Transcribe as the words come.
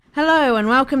Hello and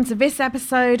welcome to this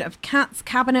episode of Cat's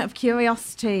Cabinet of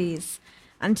Curiosities.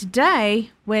 And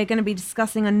today we're going to be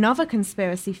discussing another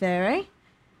conspiracy theory.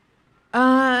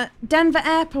 Denver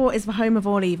Airport is the home of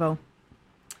all evil.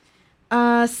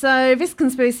 So this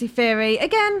conspiracy theory,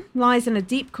 again, lies in a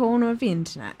deep corner of the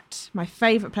internet. My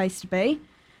favourite place to be.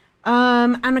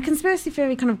 And the conspiracy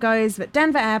theory kind of goes that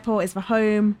Denver Airport is the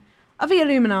home of the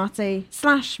Illuminati /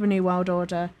 the New World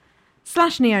Order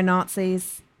 /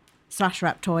 neo-Nazis /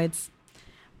 reptoids.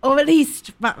 Or at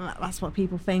least that's what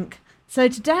people think. So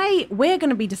today we're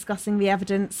going to be discussing the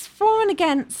evidence for and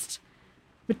against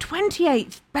the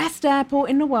 28th best airport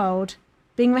in the world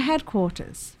being the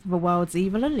headquarters for the world's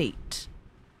evil elite.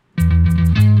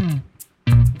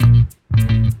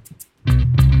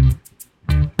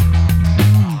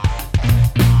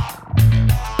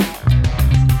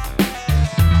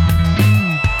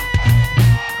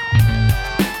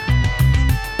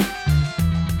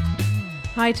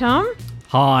 Hi, Tom.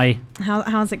 Hi.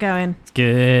 How's it going? It's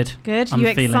good. Good. You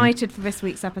excited for this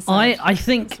week's episode? I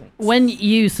think when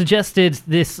you suggested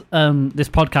this this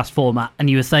podcast format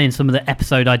and you were saying some of the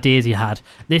episode ideas you had,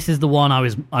 this is the one I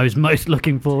was most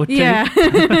looking forward to. Yeah.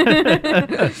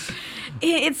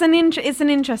 It's an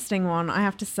interesting one, I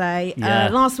have to say. Yeah.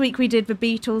 Last week we did the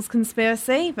Beatles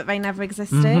conspiracy, but they never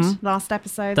existed. Last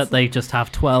episode. That they just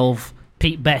have 12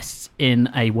 Pete Bests in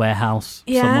a warehouse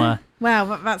somewhere.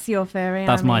 Well, that's your theory.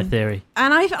 That's my theory.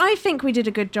 And I think we did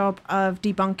a good job of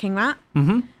debunking that.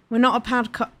 Mm-hmm. We're not a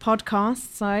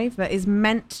podcast, that is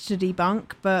meant to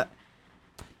debunk, but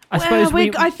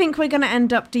I think we're going to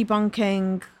end up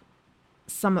debunking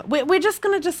some. We're just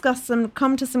going to discuss them,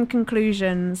 come to some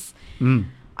conclusions.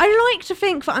 I like to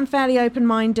think that I'm fairly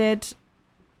open-minded.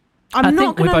 I'm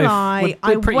not going to lie.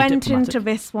 I went into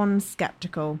this one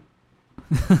skeptical.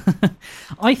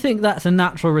 I think that's a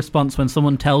natural response when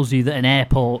someone tells you that an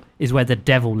airport is where the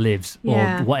devil lives or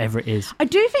whatever it is. I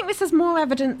do think this has more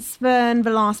evidence than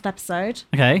the last episode.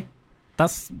 Okay.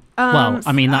 That's not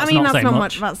saying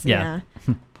much. Shall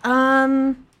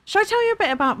I tell you a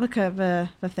bit about the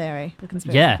theory, the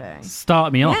conspiracy theory?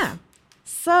 Start me off. Yeah.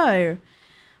 So,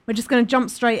 we're just going to jump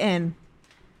straight in.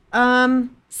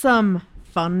 Some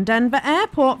fun Denver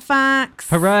airport facts.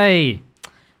 Hooray!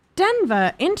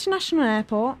 Denver International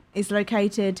Airport is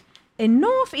located in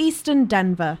northeastern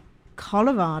Denver,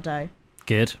 Colorado.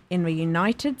 Good. In the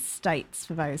United States,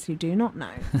 for those who do not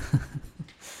know.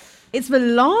 It's the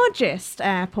largest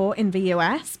airport in the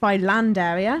US by land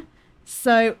area.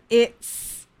 So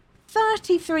it's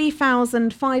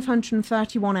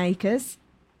 33,531 acres.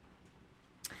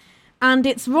 And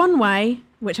its runway,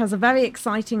 which has a very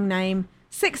exciting name,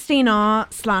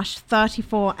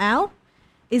 16R/34L,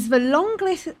 is the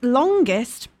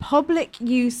longest public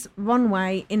use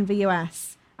runway in the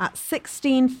US at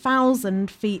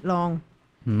 16,000 feet long.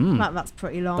 That's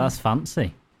pretty long. That's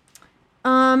fancy.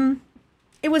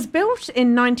 It was built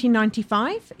in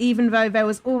 1995, even though there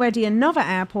was already another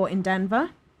airport in Denver.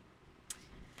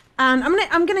 And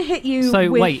I'm gonna hit you.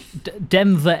 So wait,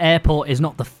 Denver Airport is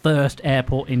not the first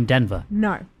airport in Denver.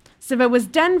 No. So there was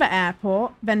Denver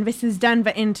Airport, then this is Denver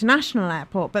International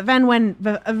Airport. But then when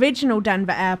the original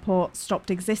Denver Airport stopped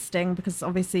existing, because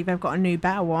obviously they've got a new,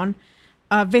 better one,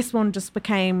 this one just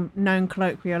became known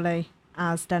colloquially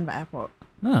as Denver Airport.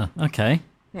 Oh, okay.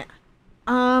 Yeah.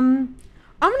 I'm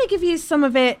going to give you some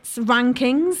of its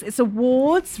rankings, its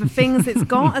awards, the things it's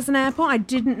got as an airport. I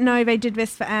didn't know they did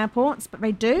this for airports, but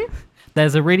they do.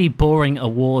 There's a really boring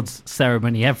awards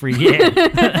ceremony every year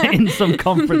in some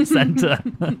conference center.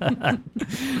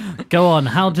 Go on.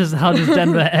 How does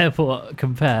Denver Airport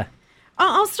compare?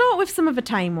 I'll start with some of the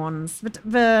tame ones,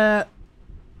 the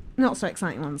not so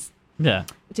exciting ones. Yeah.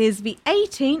 It is the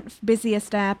 18th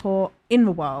busiest airport in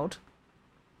the world.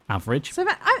 Average. So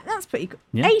that's pretty good.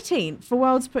 Yeah. 18th. The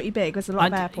world's pretty big. There's a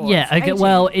lot of airports. Yeah. Okay. 18th.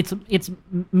 Well, it's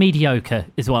mediocre,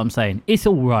 is what I'm saying. It's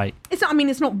all right. It's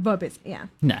not the busy. Yeah.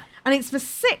 No. And it's the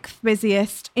 6th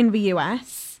busiest in the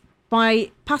US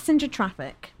by passenger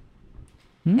traffic.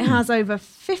 It has over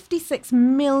 56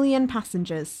 million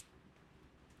passengers.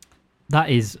 That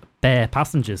is bare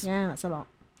passengers. Yeah, that's a lot.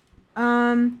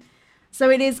 So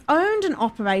it is owned and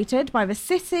operated by the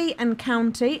City and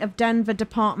County of Denver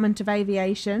Department of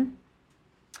Aviation.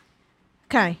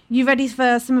 Okay, you ready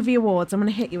for some of the awards? I'm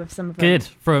going to hit you with some of them. Good.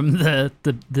 From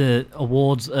the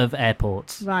awards of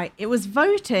airports. Right. It was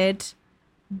voted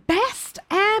Best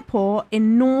Airport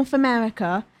in North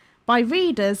America by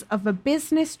readers of the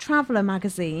Business Traveler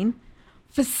magazine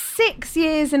for 6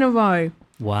 years in a row.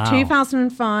 Wow.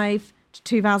 2005 to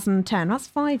 2010. That's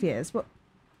 5 years. What?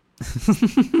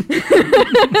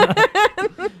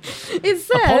 It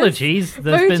says Apologies.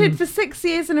 voted for 6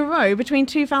 years in a row between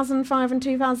 2005 and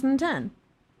 2010.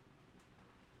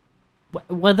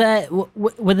 Were there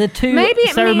two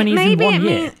ceremonies in 1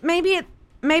 year?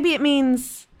 Maybe it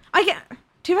means I get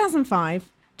 2005,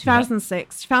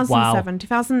 2006, 2007,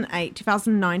 2008,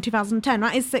 2009, 2010.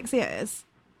 That is 6 years.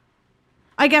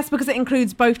 I guess because it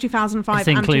includes both 2005 It's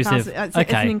and inclusive. 2000. It's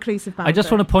Okay. an inclusive boundary. I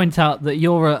just want to point out that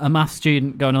you're a maths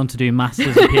student going on to do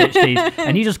masters and PhDs,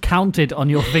 and you just counted on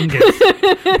your fingers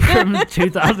from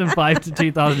 2005 to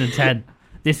 2010.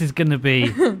 This is going to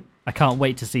be. I can't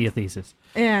wait to see your thesis.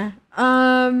 Yeah.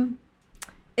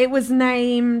 It was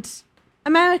named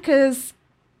America's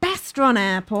best run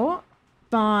airport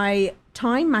by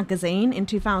Time magazine in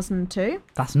 2002.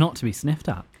 That's not to be sniffed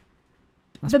at.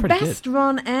 That's The pretty best good.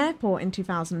 run airport in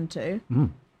 2002.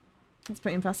 That's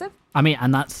pretty impressive. I mean,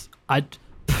 and that's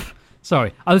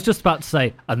sorry, I was just about to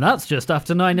say, and that's just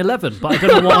after 9/11, but I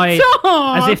don't know why.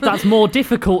 As if that's more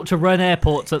difficult to run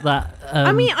airports at that.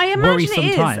 I mean, I imagine worrisome it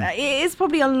is. time. It is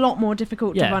probably a lot more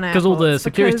difficult to Yeah, run 'cause airports. all the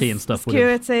security and stuff would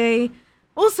have- Security.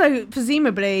 Also,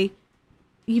 presumably,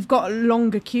 you've got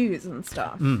longer queues and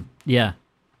stuff. Yeah.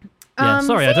 Yeah,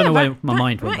 sorry, I don't know where my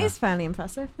mind went That there. is fairly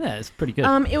impressive. Yeah, it's pretty good.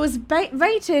 It was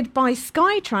rated by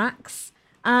Skytrax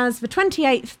as the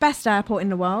 28th best airport in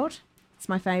the world. It's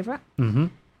my favourite. Mm-hmm.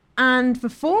 And the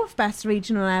 4th best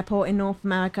regional airport in North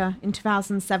America in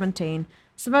 2017.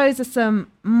 So those are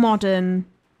some modern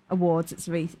awards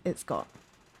it's got.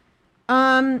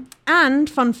 And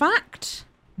fun fact,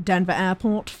 Denver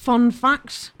Airport. Fun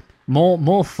fact.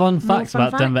 More fun facts fun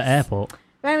about Denver facts. Airport.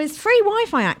 There is free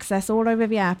Wi-Fi access all over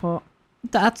the airport.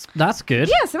 That's good.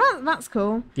 Yeah, so that's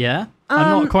cool. Yeah.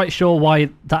 I'm not quite sure why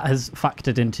that has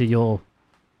factored into your,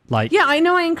 like... Yeah, I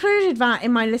know I included that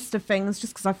in my list of things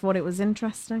just because I thought it was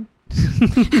interesting.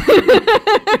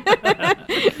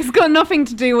 It's got nothing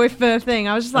to do with the thing.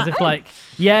 I was just As like, if like,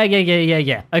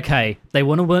 yeah. Okay, they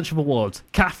won a bunch of awards.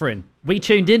 Catherine, we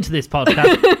tuned into this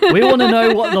podcast. We want to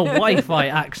know what the Wi-Fi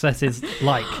access is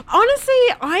like. honestly,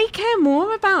 I care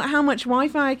more about how much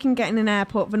Wi-Fi I can get in an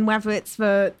airport than whether it's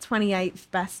the 28th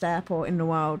best airport in the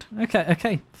world.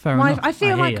 Okay, fair enough. I feel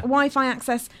hear like you. Wi-Fi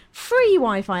access, free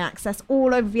Wi-Fi access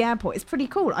all over the airport is pretty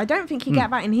cool. I don't think you get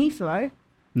that in Heathrow.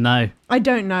 No. I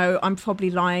don't know. I'm probably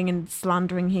lying and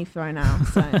slandering Heathrow now.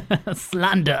 So.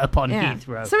 Slander upon Yeah.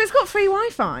 Heathrow. So it's got free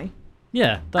Wi-Fi.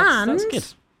 Yeah, that's And- good.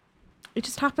 It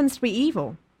just happens to be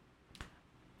evil.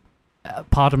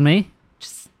 Pardon me?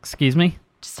 Just Excuse me?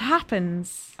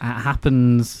 happens It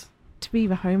happens... to be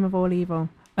the home of all evil.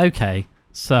 Okay,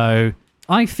 so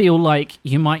I feel like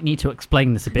you might need to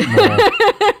explain this a bit more.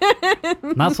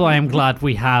 That's why I'm glad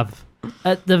we have,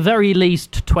 at the very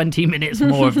least, 20 minutes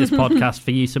more of this podcast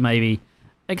for you to maybe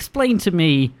explain to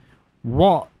me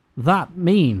what that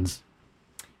means.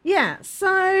 Yeah,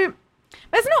 so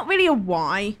there's not really a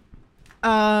why.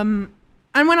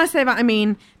 And when I say that, I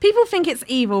mean, people think it's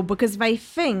evil because they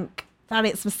think that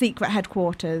it's the secret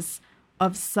headquarters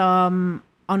of some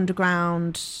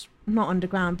underground, not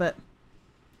underground, but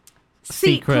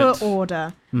secret Secret.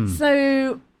 order.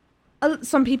 So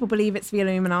some people believe it's the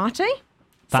Illuminati.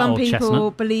 That Some old people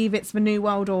chestnut. believe it's the New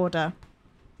World Order.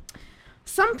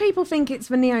 Some people think it's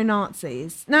the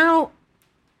neo-Nazis. Now,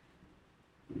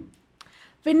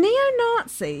 the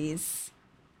neo-Nazis,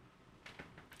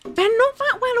 they're not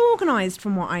that well organised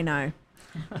from what I know.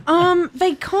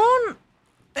 They can't,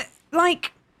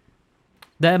 like...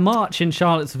 Their march in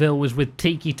Charlottesville was with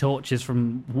tiki torches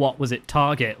from, what was it,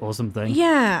 Target or something?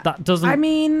 Yeah. That doesn't... I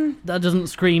mean... That doesn't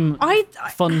scream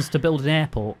funds to build an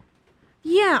airport.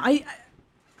 Yeah,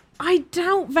 I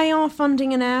doubt they are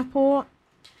funding an airport.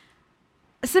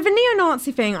 So the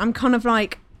neo-Nazi thing, I'm kind of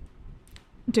like,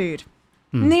 dude,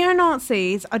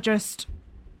 neo-Nazis are just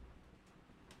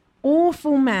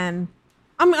awful men.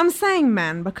 I'm saying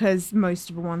men because most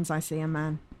of the ones I see are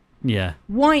men. Yeah.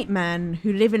 White men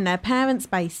who live in their parents'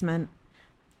 basement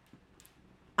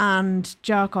and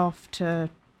jerk off to...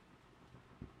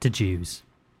 To Jews.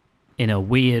 In a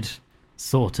weird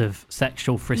sort of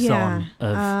sexual frisson Yeah,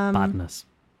 of badness.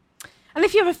 And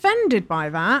if you're offended by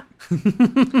that,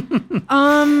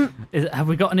 Have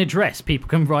we got an address people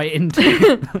can write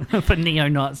into for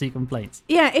neo-Nazi complaints?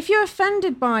 yeah, if you're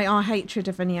offended by our hatred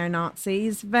of the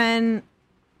neo-Nazis, then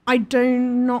I do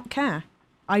not care.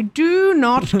 I do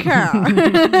not care.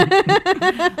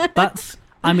 That's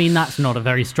not a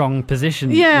very strong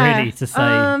position, Yeah. really, to say.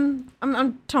 I'm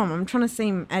Tom. I'm trying to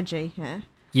seem edgy here.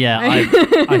 Yeah,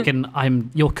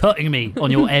 you're cutting me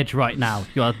on your edge right now.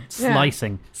 You are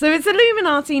slicing. So it's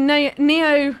Illuminati,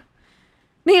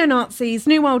 neo-Nazis,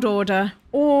 New World Order,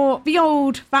 or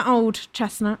that old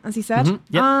chestnut, as you said.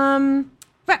 Yep.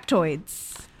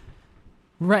 Reptoids.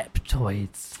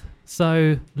 Reptoids.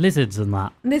 So, lizards and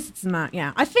that. Lizards and that,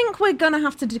 yeah. I think we're going to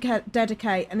have to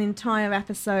dedicate an entire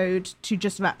episode to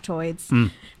just reptoids.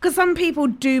 Because some people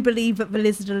do believe that the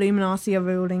lizard Illuminati are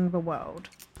ruling the world.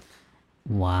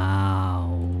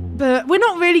 Wow. But we're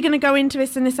not really going to go into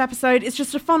this in this episode. It's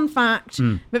just a fun fact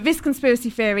that this conspiracy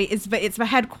theory is that it's the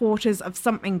headquarters of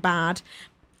something bad.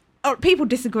 People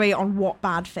disagree on what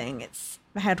bad thing it's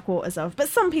the headquarters of. But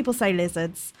some people say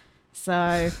lizards.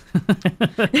 So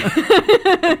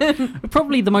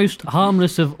probably the most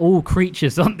harmless of all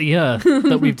creatures on the earth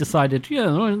that we've decided,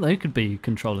 they could be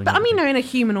controlling. But I mean, they're in a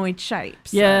humanoid shape.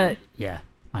 So. Yeah,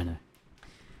 I know.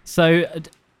 So,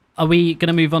 are we going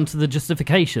to move on to the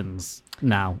justifications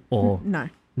now, or no?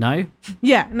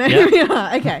 Yeah, we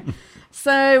are. Okay.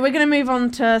 So we're going to move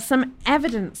on to some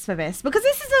evidence for this, because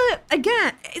this is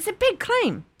it's a big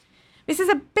claim. This is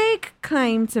a big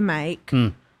claim to make.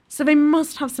 So they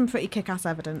must have some pretty kick-ass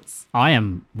evidence. I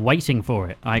am waiting for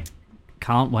it. I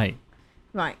can't wait.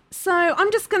 Right. So I'm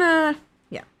just going to,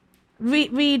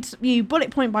 read you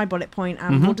bullet point by bullet point,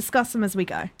 and we'll discuss them as we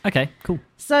go. Okay, cool.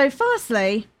 So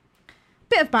firstly,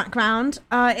 bit of background.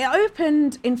 It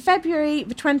opened in February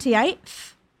the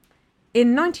 28th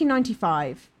in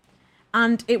 1995,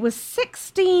 and it was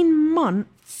 16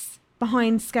 months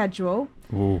behind schedule.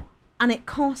 Ooh. And it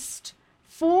cost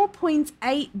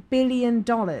 $4.8 billion,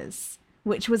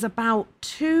 which was about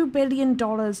 $2 billion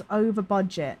over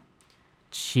budget.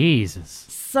 Jesus.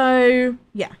 So,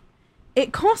 yeah,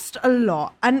 it cost a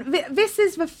lot. And this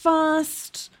is the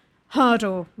first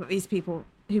hurdle that these people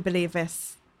who believe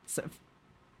this sort of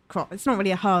crop. It's not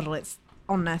really a hurdle, it's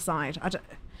on their side.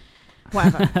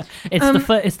 Whatever.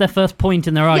 It's their first point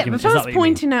in their argument. Yeah, the first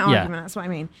point in their argument, that's what I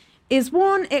mean. Is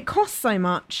one, it costs so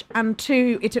much, and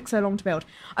two, it took so long to build.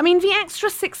 I mean, the extra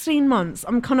 16 months,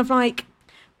 I'm kind of like,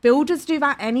 builders do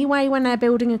that anyway when they're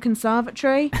building a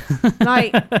conservatory.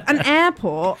 Like, an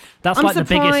airport, That's I'm like the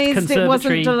biggest surprised conservatory. it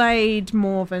wasn't delayed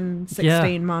more than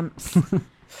 16 months.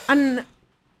 And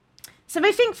so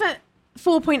they think that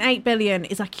 4.8 billion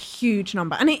is a huge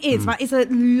number, and it is. That is a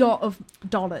lot of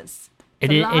dollars.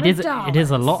 It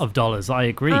is a lot of dollars, I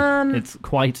agree. It's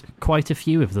quite a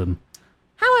few of them.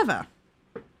 However,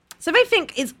 so they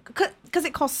think it's because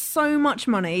it costs so much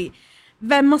money,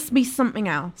 there must be something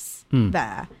else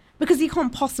there, because you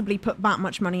can't possibly put that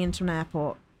much money into an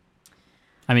airport.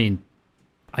 I mean,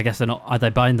 I guess they're not. Are they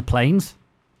buying the planes?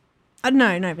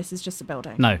 No, this is just a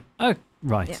building. No. Oh,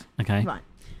 right. Yeah. Okay. Right.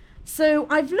 So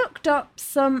I've looked up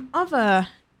some other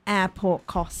airport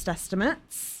cost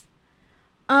estimates.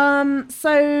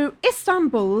 So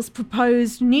Istanbul's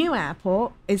proposed new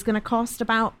airport is going to cost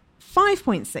about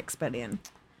 5.6 billion.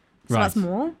 So that's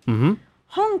more. Mm-hmm.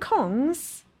 Hong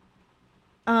Kong's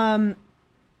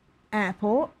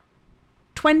airport,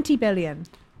 20 billion.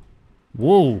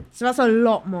 Whoa. So that's a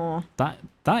lot more. That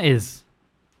is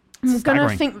I'm staggering. going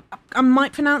to think, I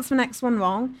might pronounce the next one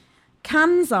wrong.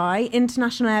 Kansai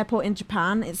International Airport in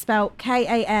Japan. It's spelled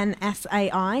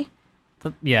Kansai.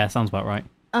 Yeah, sounds about right.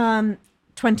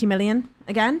 20 million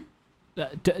again.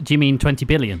 Do you mean 20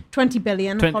 billion? 20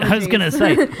 billion. I was going to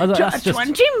say. That's just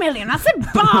 20 million. That's a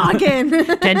bargain.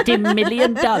 $20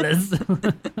 million.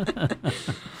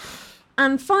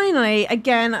 And finally,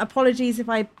 again, apologies if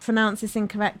I pronounce this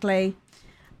incorrectly.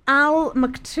 Al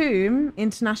Maktoum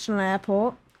International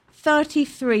Airport,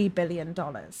 $33 billion.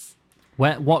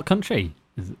 What country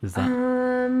is that?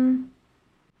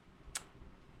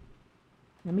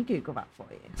 Let me Google that for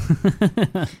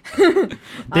you.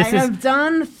 I have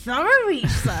done thorough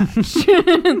research.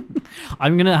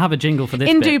 I'm going to have a jingle for this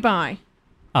in bit. Dubai.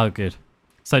 Oh, good.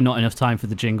 So not enough time for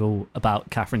the jingle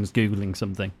about Catherine's Googling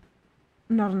something.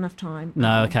 Not enough time.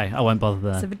 No, okay. I won't bother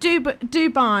there. So the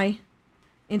Dubai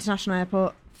International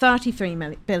Airport, 33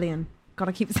 billion.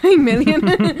 Gotta keep saying million.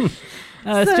 It's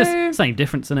just same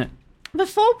difference, isn't it? The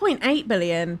 4.8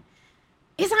 billion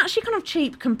is actually kind of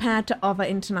cheap compared to other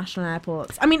international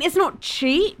airports. I mean, it's not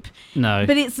cheap. No.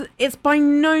 But it's by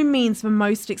no means the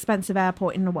most expensive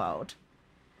airport in the world.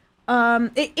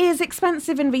 It is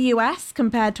expensive in the US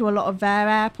compared to a lot of their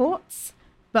airports,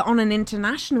 but on an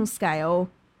international scale,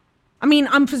 I mean,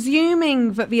 I'm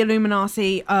presuming that the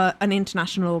Illuminati are an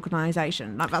international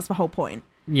organisation. Like, that's the whole point.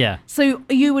 Yeah. So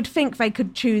you would think they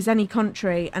could choose any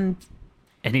country and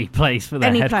any place for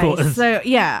their headquarters. Place. So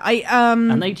yeah,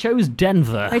 and they chose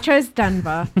Denver. They chose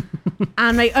Denver,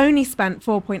 and they only spent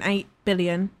 4.8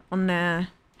 billion on their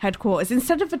headquarters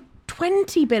instead of the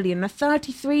 20 billion, the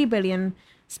 33 billion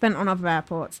spent on other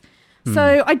airports.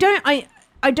 So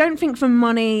I don't think the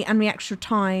money and the extra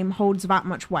time holds that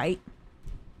much weight.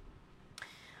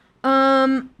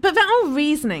 But there are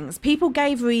reasonings. People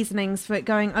gave reasonings for it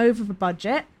going over the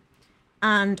budget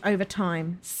and over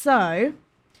time. So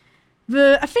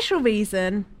the official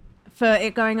reason for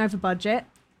it going over budget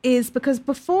is because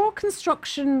before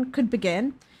construction could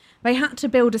begin, they had to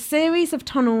build a series of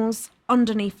tunnels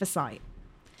underneath the site.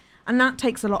 And that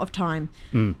takes a lot of time.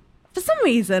 For some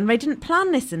reason, they didn't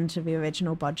plan this into the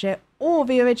original budget or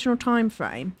the original time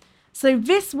frame. So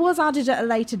this was added at a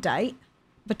later date,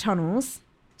 the tunnels.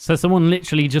 So someone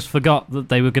literally just forgot that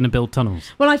they were going to build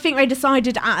tunnels? Well, I think they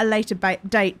decided at a later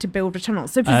date to build the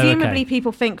tunnels. So presumably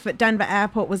people think that Denver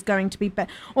Airport was going to be built,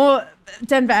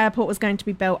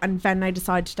 and then they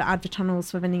decided to add the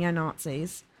tunnels for the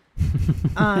neo-Nazis.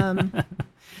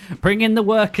 Bring in the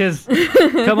workers.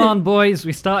 Come on, boys.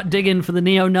 We start digging for the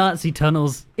neo-Nazi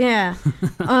tunnels. Yeah.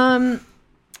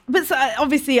 But so,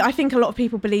 obviously, I think a lot of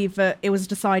people believe that it was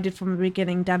decided from the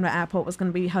beginning Denver Airport was going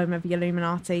to be home of the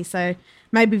Illuminati. So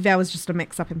maybe there was just a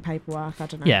mix-up in paperwork. I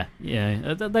don't know.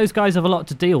 Yeah. Those guys have a lot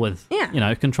to deal with.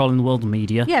 Yeah. Controlling the world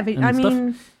media. Yeah,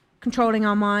 controlling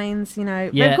our minds. Yeah,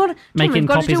 we've got to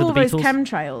copies do of all the those Beatles.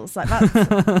 chemtrails. Like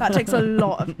that takes a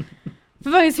lot of. For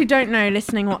those who don't know,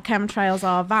 listening, what chemtrails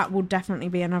are, that will definitely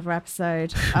be another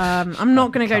episode. I'm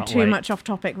not going to go too much off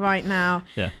topic right now.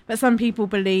 Yeah. But some people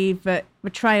believe that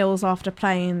the trails after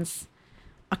planes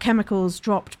are chemicals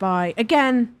dropped by,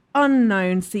 again,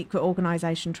 unknown secret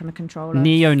organisation trying to control us.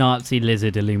 Neo-Nazi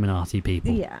lizard Illuminati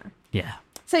people. Yeah. Yeah.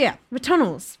 So yeah, the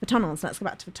tunnels. Let's go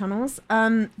back to the tunnels.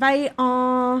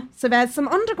 So there's some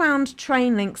underground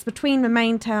train links between the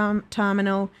main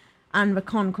terminal and the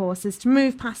concourses to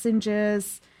move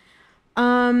passengers.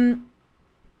 And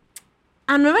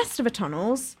the rest of the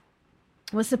tunnels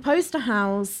were supposed to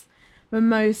house the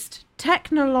most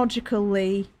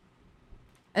technologically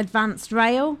advanced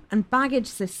rail and baggage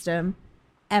system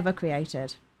ever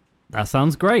created. That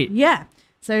sounds great. Yeah.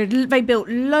 So they built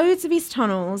loads of these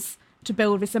tunnels to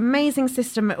build this amazing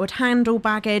system that would handle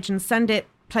baggage and send it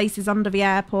places under the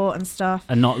airport and stuff.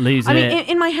 And not lose it. I mean,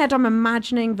 in my head, I'm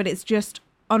imagining that it's just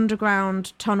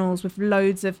underground tunnels with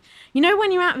loads of,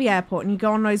 when you're at the airport and you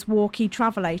go on those walkie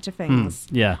travelator things.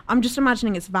 Yeah. I'm just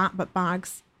imagining it's that, but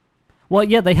bags. Well,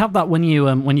 yeah, they have that when you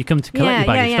come to collect your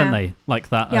baggage, don't they? Like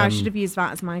that. Yeah, I should have used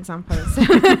that as my example.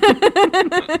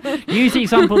 Use the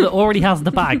example that already has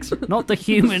the bags, not the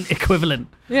human equivalent.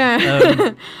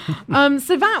 Yeah.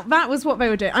 So that was what they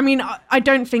were doing. I mean, I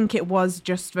don't think it was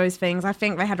just those things. I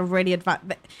think they had a really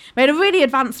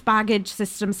advanced baggage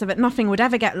system so that nothing would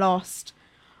ever get lost.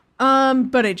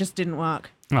 But it just didn't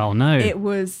work. Oh, no. It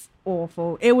was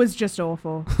awful. It was just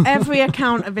awful. Every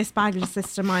account of this baggage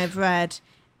system I have read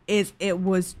it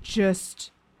was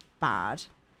just bad.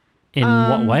 In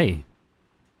what way?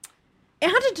 It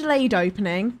had a delayed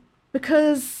opening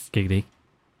because... Giggity.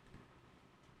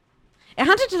 It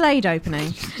had a delayed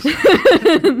opening.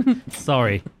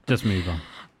 Sorry, just move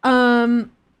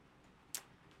on.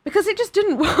 Because it just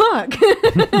didn't work.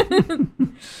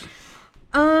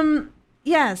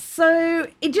 Yeah, so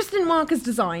it just didn't work as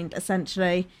designed,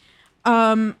 essentially.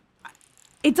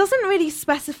 It doesn't really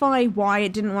specify why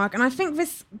it didn't work, and I think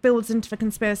this builds into the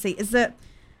conspiracy, is that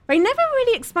they never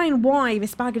really explain why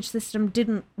this baggage system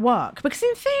didn't work. Because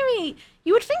in theory,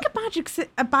 you would think a baggage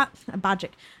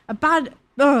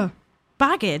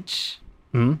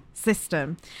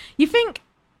system. You think,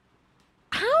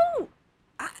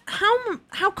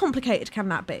 how complicated can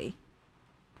that be?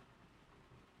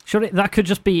 Surely that could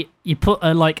just be you put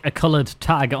a coloured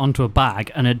tag onto a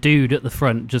bag and a dude at the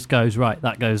front just goes, right,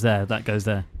 that goes there, that goes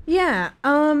there. Yeah.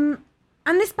 And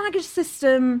this baggage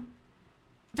system,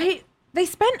 they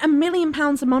spent £1 million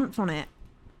a month on it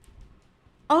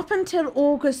up until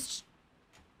August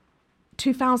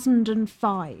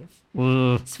 2005.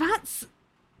 So that's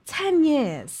 10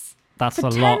 years. That's For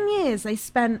a 10 lot. years, they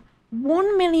spent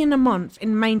 $1 million a month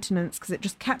in maintenance because it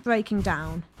just kept breaking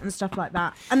down and stuff like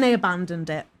that, and they abandoned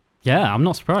it. Yeah, I'm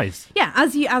not surprised. Yeah,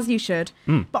 as you should.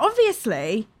 But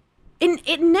obviously,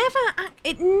 it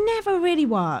never really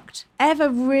worked. Ever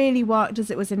really worked as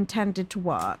it was intended to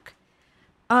work.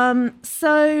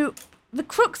 So the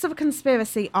crux of a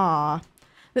conspiracy are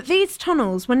that these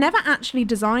tunnels were never actually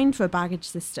designed for a baggage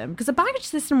system, because a baggage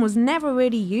system was never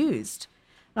really used.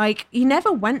 Like, you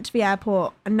never went to the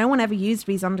airport and no one ever used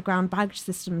these underground baggage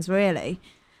systems, really.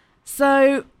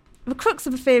 So the crux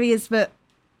of the theory is that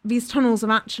these tunnels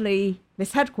are actually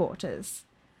this headquarters.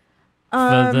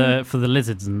 For the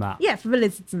lizards and that. Yeah, for the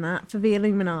lizards and that, for the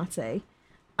Illuminati.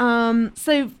 And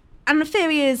the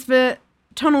theory is that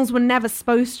tunnels were never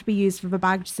supposed to be used for the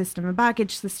baggage system. The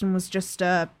baggage system was just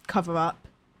a cover-up.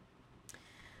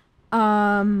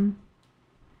 And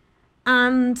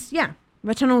yeah,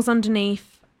 the tunnels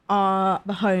underneath are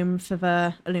the home for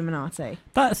the Illuminati.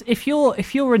 That's if you're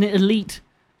an elite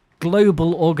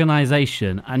global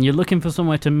organization and you're looking for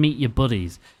somewhere to meet your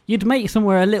buddies, you'd make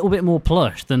somewhere a little bit more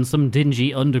plush than some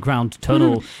dingy underground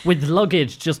tunnel with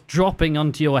luggage just dropping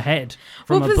onto your head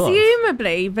from above.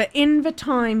 Presumably, that in the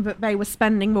time that they were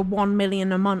spending the $1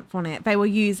 million a month on it, they were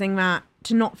using that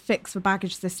to not fix the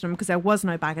baggage system because there was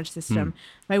no baggage system.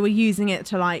 They were using it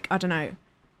to, like, I don't know,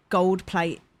 gold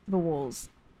plate the walls.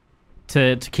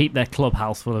 To keep their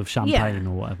clubhouse full of champagne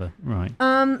or whatever. Right.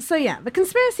 So yeah, the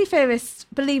conspiracy theorists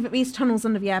believe that these tunnels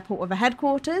under the airport were the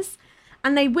headquarters,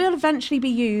 and they will eventually be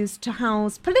used to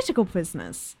house political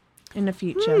prisoners in the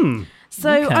future.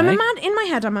 So okay. in my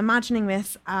head, I'm imagining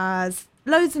this as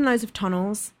loads and loads of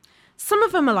tunnels. Some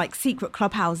of them are like secret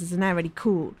clubhouses and they're really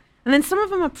cool. And then some of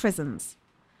them are prisons.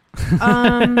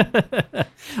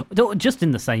 Just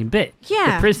in the same bit.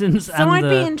 Yeah. The prisons so and I'd the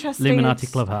be interested, Illuminati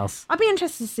clubhouse. I'd be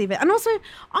interested to see that. And also,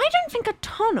 I don't think a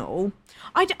tunnel...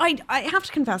 I have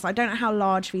to confess, I don't know how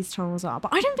large these tunnels are,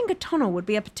 but I don't think a tunnel would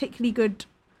be a particularly good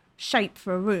shape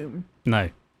for a room. No.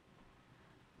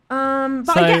 But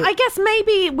So- I guess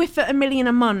maybe with $1 million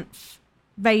a month,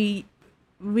 they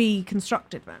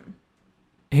reconstructed them.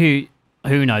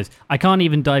 Who knows? I can't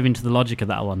even dive into the logic of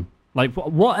that one. Like,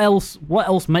 what else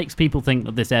makes people think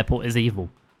that this airport is evil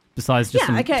besides just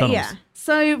some tunnels? Yeah.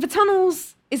 So the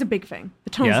tunnels is a big thing.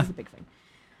 Is a big thing.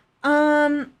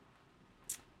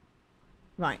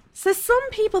 Right. So some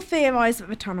people theorise that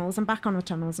the tunnels, I'm back on the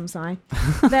tunnels, I'm sorry,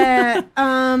 they're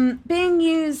being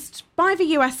used by the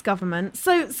US government.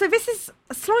 So this is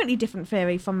a slightly different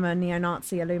theory from the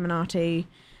neo-Nazi Illuminati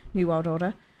New World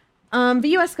Order.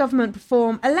 The US government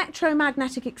perform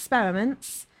electromagnetic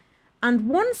experiments, and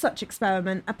one such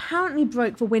experiment apparently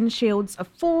broke the windshields of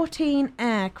 14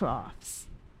 aircrafts.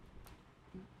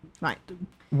 Right.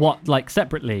 What, like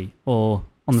separately or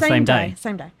on the same day?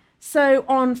 Same day. So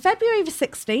on February the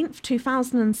 16th,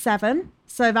 2007,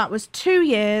 so that was 2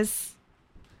 years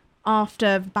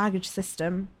after the baggage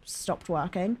system stopped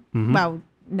working. Mm-hmm. Well,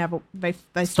 never, they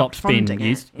Stopped being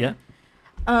used, yeah.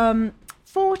 14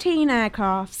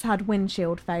 aircrafts had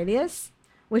windshield failures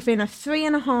within a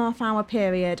 3.5 hour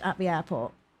period at the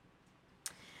airport.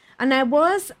 And there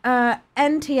was a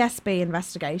NTSB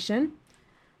investigation,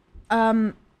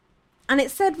 and it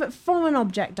said that foreign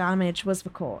object damage was the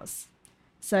cause.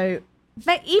 So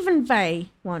they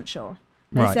weren't sure.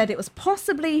 They said it was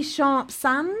possibly sharp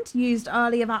sand used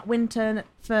earlier that winter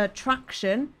for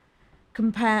traction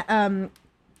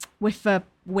with the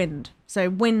wind. So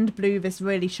wind blew this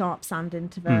really sharp sand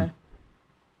into the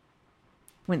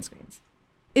windscreens.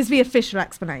 Is the official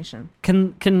explanation.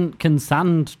 Can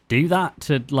sand do that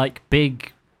to like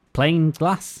big plain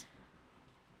glass?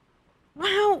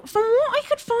 Well, from what I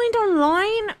could find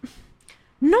online,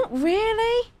 not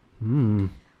really.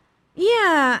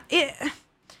 Yeah,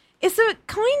 it's a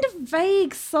kind of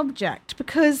vague subject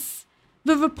because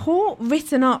the report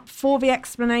written up for the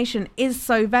explanation is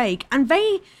so vague, and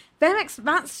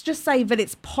that's just say that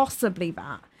it's possibly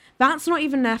that. That's not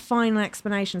even their final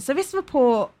explanation. So this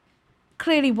report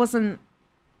clearly wasn't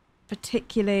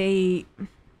particularly...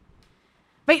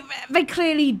 They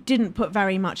clearly didn't put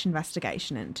very much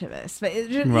investigation into this. But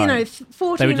you know,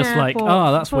 14 they were just like,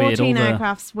 oh, that's 14 weird. 14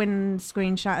 aircrafts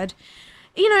windscreen shattered.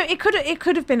 You know, it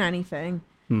could have been anything.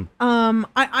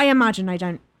 I imagine they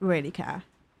don't really care.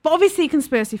 But obviously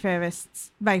conspiracy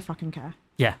theorists, they fucking care.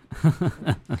 Yeah.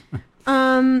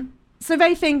 So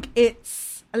they think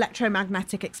it's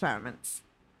electromagnetic experiments.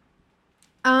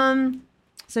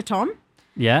 So Tom?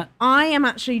 Yeah. I am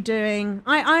actually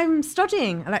I'm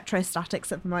studying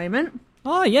electrostatics at the moment.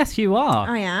 Oh, yes, you are.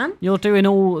 I am. You're doing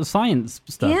all science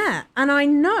stuff. Yeah, and I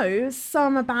know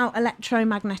some about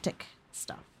electromagnetic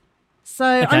stuff. So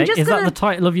Okay, I'm just is that the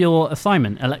title of your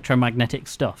assignment, electromagnetic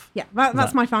stuff? Yeah,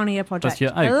 that's my final year project.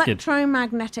 Good.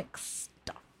 Electromagnetic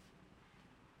stuff.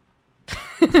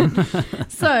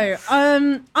 So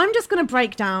I'm just going to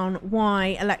break down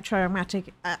why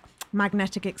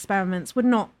magnetic experiments would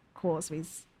not cause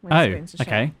these windscreens to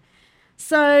shatter. Okay.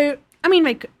 So, I mean,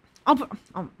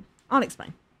 I'll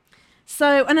explain.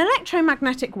 So, an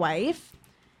electromagnetic wave,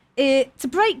 to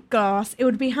break glass, it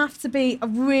would have to be a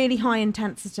really high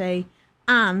intensity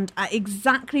and at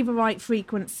exactly the right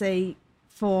frequency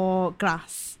for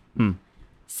glass.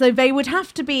 So they would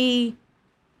have to be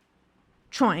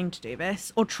trying to do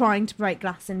this or trying to break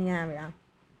glass in the area.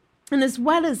 And as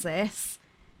well as this,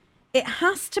 it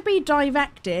has to be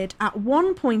directed at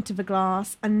one point of the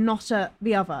glass and not at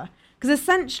the other. Because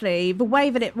essentially, the way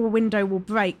that a window will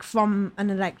break from an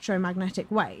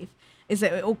electromagnetic wave is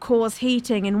that it will cause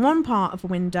heating in one part of the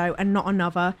window and not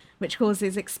another, which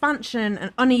causes expansion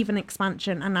and uneven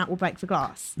expansion, and that will break the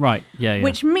glass. Right, yeah.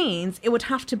 Which means it would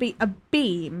have to be a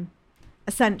beam,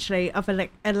 essentially, of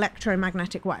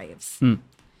electromagnetic waves.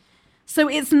 So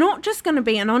it's not just going to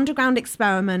be an underground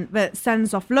experiment that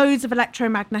sends off loads of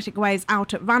electromagnetic waves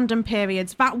out at random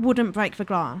periods. That wouldn't break the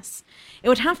glass. It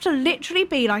would have to literally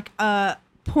be like a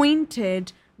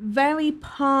pointed, very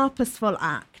purposeful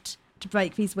act to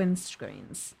break these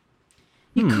windscreens.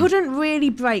 You couldn't really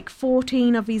break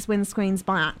 14 of these windscreens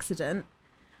by accident.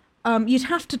 You'd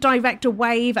have to direct a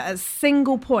wave at a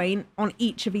single point on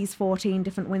each of these 14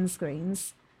 different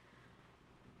windscreens.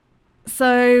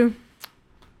 So...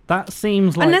 that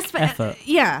seems like effort.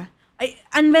 Yeah.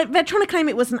 And they're trying to claim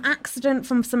it was an accident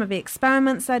from some of the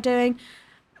experiments they're doing.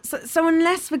 So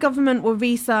unless the government were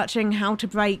researching how to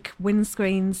break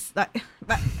windscreens,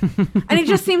 and it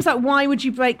just seems like, why would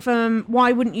you break them?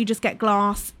 Why wouldn't you just get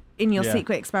glass in your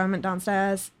secret experiment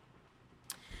downstairs?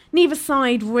 Neither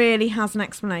side really has an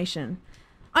explanation.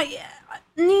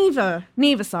 Neither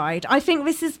side. I think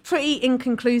this is pretty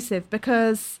inconclusive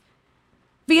because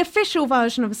the official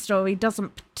version of the story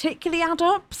doesn't particularly add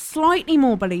up. Slightly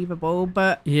more believable,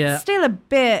 but still a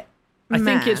bit I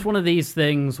think it's one of these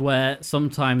things where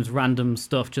sometimes random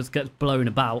stuff just gets blown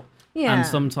about. Yeah. And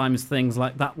sometimes things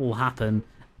like that will happen.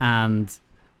 And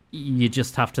you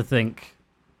just have to think,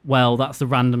 well, that's the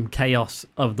random chaos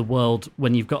of the world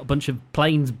when you've got a bunch of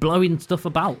planes blowing stuff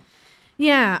about.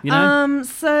 Yeah. You know?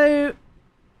 So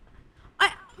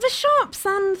the sharp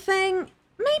sand thing,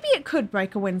 maybe it could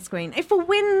break a windscreen. If the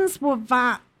winds were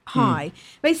that high,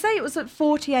 they say it was at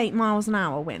 48 miles an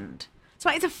hour wind. So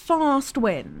it's a fast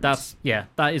wind. That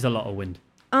is a lot of wind.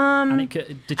 And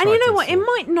you know what? It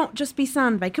might not just be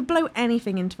sand. They could blow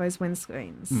anything into those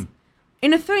windscreens.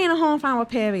 In a 3.5 hour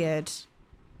period.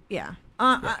 Yeah.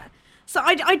 So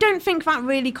I don't think that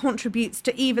really contributes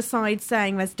to either side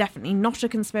saying there's definitely not a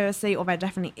conspiracy or there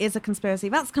definitely is a conspiracy.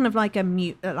 That's kind of like a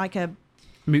moot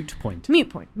point.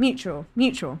 Neutral.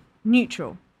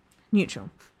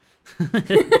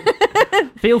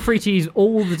 Feel free to use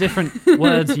all the different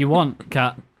words you want,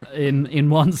 Kat, in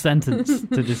one sentence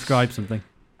to describe something.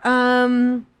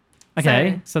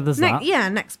 Okay, so there's that. Yeah,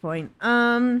 next point.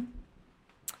 The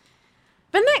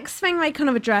next thing they kind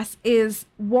of address is,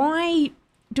 why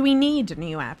do we need a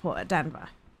new airport at Denver?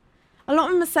 A lot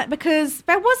of them are said because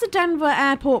there was a Denver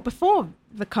airport before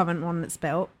the current one that's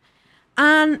built,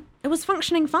 and it was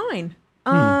functioning fine.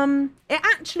 It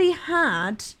actually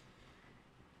had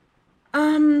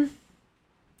it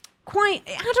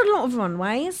had a lot of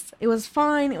runways. It was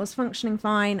fine, it was functioning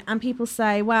fine, and people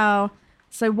say, well,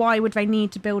 so why would they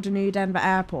need to build a new Denver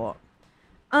airport?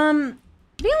 The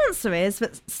answer is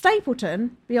that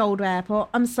Stapleton, the old airport,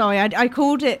 I'm sorry, I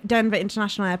called it Denver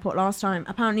International Airport last time.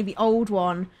 Apparently the old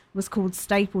one was called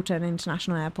Stapleton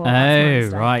International Airport. Oh,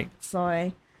 right.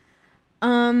 Sorry.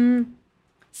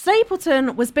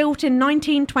 Stapleton was built in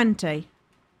 1920.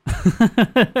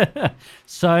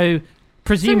 So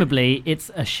presumably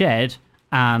it's a shed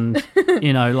and,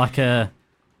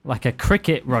 like a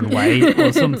cricket runway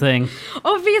or something.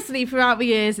 Obviously, throughout the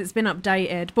years, it's been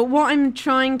updated. But what I'm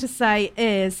trying to say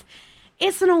is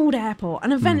it's an old airport,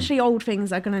 and eventually old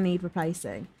things are going to need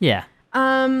replacing. Yeah.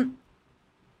 Denver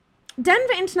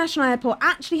International Airport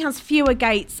actually has fewer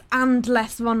gates and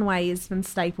less runways than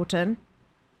Stapleton.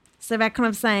 So they're kind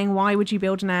of saying, why would you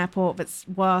build an airport that's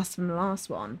worse than the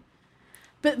last one?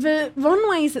 But the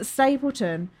runways at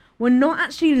Stapleton were not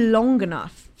actually long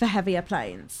enough for heavier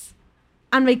planes.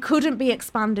 And they couldn't be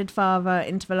expanded further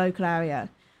into the local area.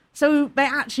 So they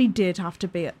actually did have to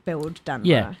build Denver.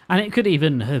 Yeah, and it could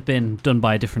even have been done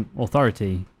by a different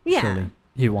authority, surely,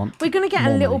 who want We're going to get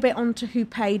more a little money. bit onto who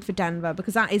paid for Denver,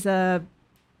 because that is a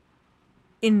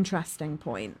interesting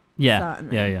point. Yeah,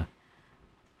 certainly. yeah.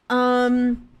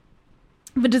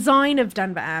 The design of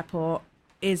Denver Airport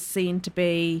is seen to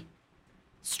be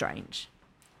strange.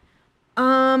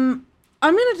 I'm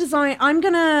going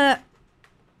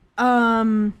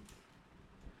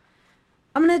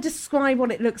to describe what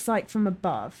it looks like from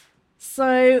above.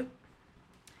 So,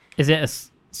 is it a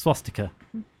swastika?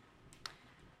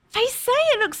 They say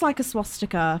it looks like a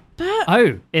swastika, but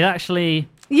it actually.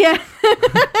 Yeah.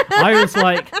 I was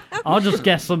like, I'll just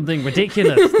guess something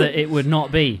ridiculous that it would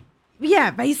not be.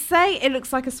 Yeah, they say it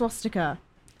looks like a swastika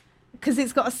because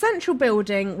it's got a central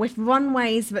building with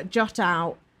runways that jut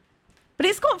out, but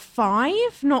it's got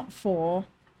 5, not 4.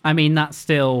 I mean, that's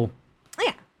still.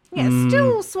 Yeah,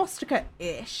 still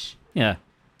swastika-ish. Yeah,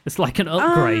 it's like an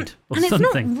upgrade or and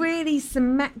something. And it's not really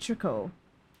symmetrical.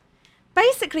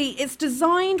 basically, it's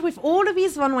designed with all of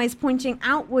these runways pointing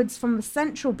outwards from the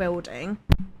central building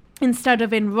instead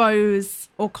of in rows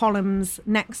or columns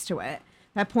next to it.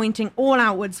 They're pointing all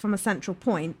outwards from a central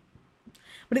point.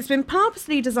 But it's been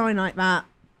purposely designed like that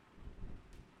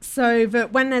so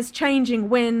that when there's changing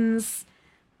winds,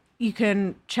 you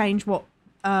can change what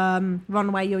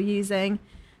runway you're using,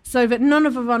 so that none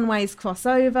of the runways cross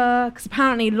over, because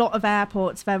apparently a lot of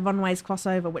airports, their runways cross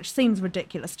over, which seems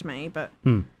ridiculous to me, but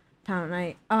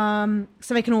apparently.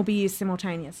 So they can all be used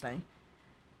simultaneously.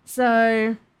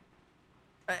 So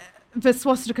the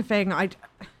swastika thing,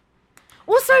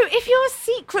 also, if you're a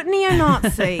secret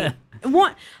neo-Nazi,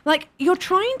 what, like, you're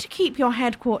trying to keep your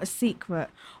headquarters secret,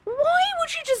 why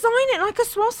would you design it like a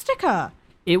swastika?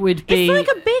 It would be... It's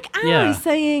like a big arrow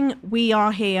saying, we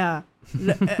are here.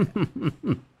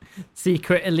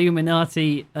 Secret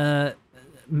Illuminati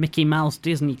Mickey Mouse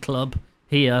Disney Club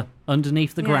here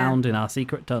underneath the ground in our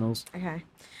secret tunnels. Okay.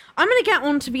 I'm going to get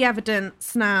on to the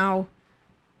evidence now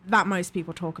that most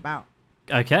people talk about.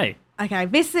 Okay. Okay,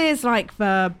 this is like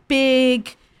the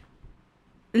big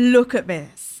look at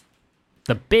this.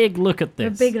 The big look at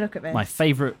this. The big look at this. My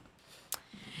favourite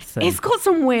thing. It's got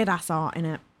some weird ass art in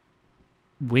it.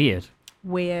 Weird.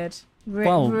 Weird.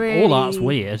 Really, all art's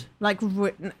weird. Like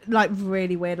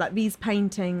really weird. Like these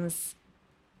paintings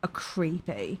are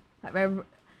creepy. Like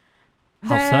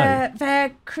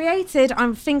they're created.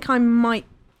 I think I might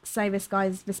say this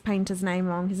painter's name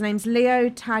wrong. His name's Leo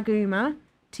Taguma,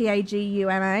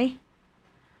 Taguma.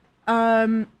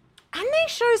 And they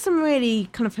show some really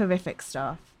kind of horrific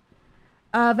stuff.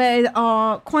 There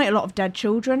are quite a lot of dead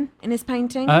children in his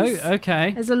paintings. Oh,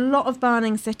 okay. There's a lot of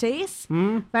burning cities.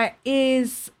 There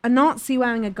is a Nazi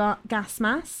wearing a gas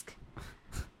mask.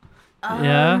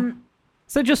 Yeah.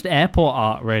 So just airport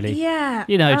art, really. Yeah.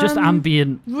 You know, just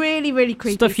ambient. Really, really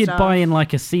creepy stuff you'd buy in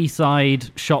like a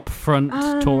seaside shop front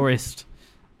tourist.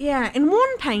 Yeah. In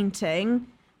one painting,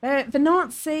 the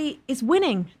Nazi is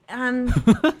winning. And...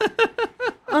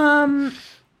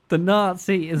 The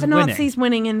Nazi is winning. winning. The Nazi's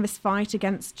winning in this fight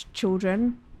against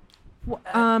children.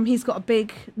 He's got a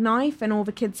big knife and all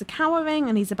the kids are cowering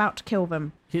and he's about to kill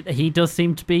them. He does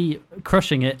seem to be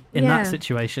crushing it in that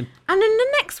situation. And then the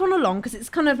next one along, because it's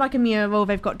kind of like a mural,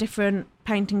 they've got different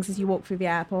paintings as you walk through the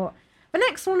airport. The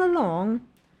next one along,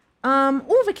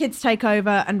 all the kids take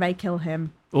over and they kill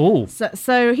him. Oh.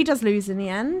 So he does lose in the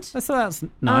end. So that's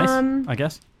nice, I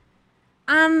guess.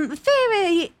 And the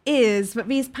theory is that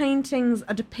these paintings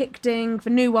are depicting the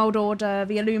New World Order,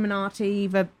 the Illuminati,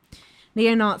 the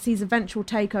neo-Nazis' eventual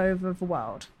takeover of the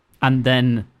world. And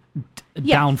then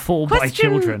downfall by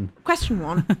children. Question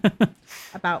one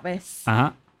about this.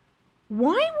 Uh-huh.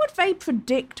 Why would they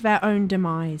predict their own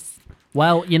demise?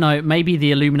 Well, you know, maybe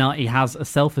the Illuminati has a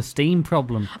self-esteem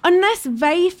problem. Unless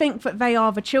they think that they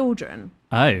are the children.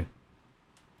 Oh.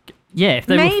 Yeah, if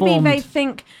they were formed... Maybe they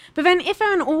think... But then if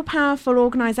they're an all-powerful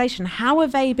organisation, how are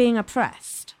they being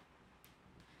oppressed?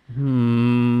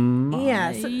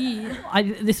 Yeah.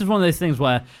 This is one of those things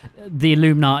where the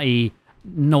Illuminati,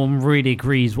 no one really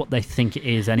agrees what they think it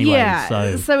is anyway.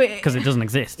 Yeah. Because it doesn't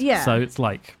exist. Yeah. So it's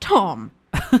like... Tom.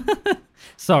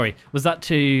 Sorry, was that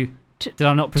too... Did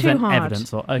I not present too hard.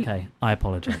 evidence? Or okay, I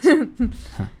apologise.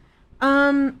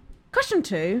 Question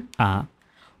 2. Uh-huh.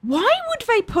 Why would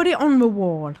they put it on the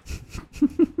wall?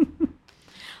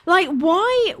 Like,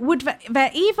 why would their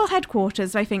evil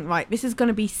headquarters, they think, right, this is going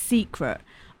to be secret.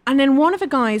 And then one of the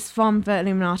guys from the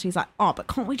Illuminati is like, oh, but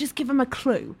can't we just give them a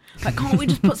clue? Like, can't we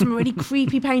just put some really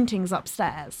creepy paintings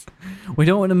upstairs? We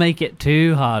don't want to make it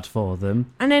too hard for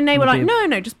them. And then they were like,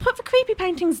 no, just put the creepy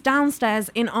paintings downstairs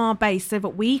in our base so that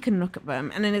we can look at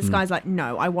them. And then this guy's like,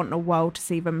 no, I want the world to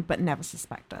see them, but never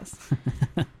suspect us.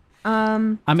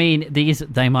 I mean,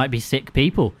 they might be sick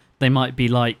people. They might be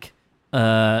like,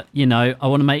 I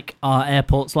want to make our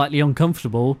airport slightly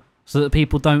uncomfortable so that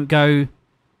people don't go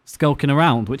skulking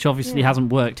around, which obviously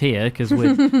hasn't worked here because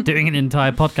we're doing an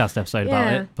entire podcast episode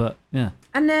about it. But yeah.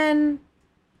 And then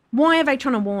why are they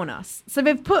trying to warn us? So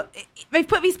they've put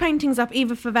these paintings up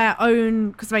either for their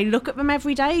own, because they look at them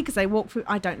every day, because they walk through,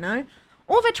 I don't know,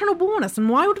 or they're trying to warn us. And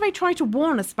why would they try to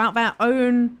warn us about their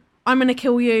own, I'm going to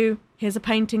kill you, here's a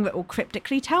painting that will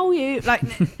cryptically tell you. Like,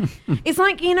 it's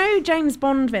like, James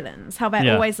Bond villains, how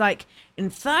they're always like, in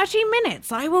 30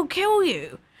 minutes, I will kill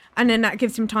you. And then that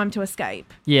gives him time to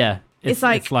escape. Yeah, it's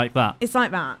like that. It's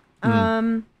like that.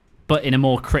 But in a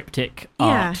more cryptic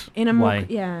art in a more way.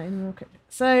 Yeah, in a more cryptic.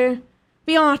 So,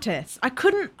 the artist, I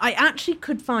actually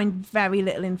could find very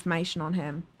little information on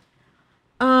him.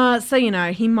 So,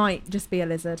 he might just be a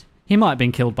lizard. He might have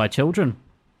been killed by children.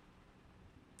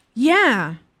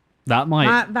 Yeah. That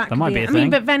might be a thing. I mean,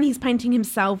 but then he's painting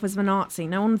himself as a Nazi.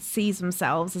 No one sees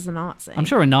themselves as a Nazi. I'm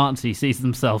sure a Nazi sees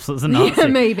themselves as a Nazi. Yeah,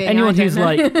 maybe. Anyone who's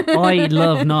like, I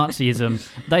love Nazism,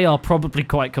 they are probably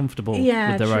quite comfortable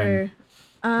with their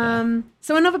own.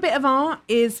 So another bit of art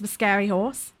is the scary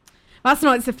horse. That's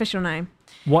not its official name.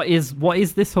 What is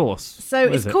this horse? So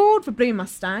it's called the Blue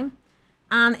Mustang,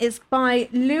 and it's by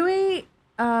Louis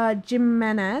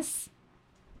Jimenez,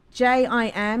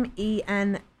 Jimenez.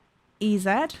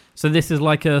 So this is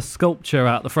like a sculpture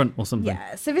out the front or something?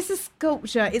 Yeah, so this is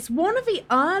sculpture. It's one of the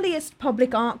earliest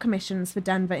public art commissions for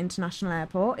Denver International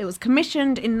Airport. It was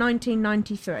commissioned in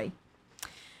 1993.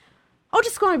 I'll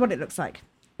describe what it looks like.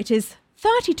 It is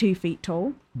 32 feet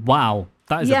tall. Wow,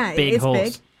 that is a big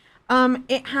horse. Big.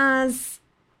 It has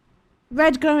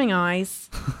red glowing eyes.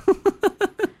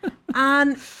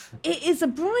 And it is a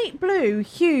bright blue,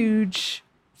 huge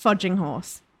fudging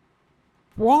horse.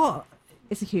 What?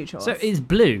 It's a huge horse. So it's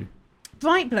blue?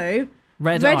 Bright blue.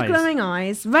 Red glowing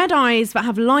eyes. Red eyes that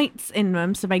have lights in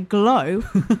them, so they glow.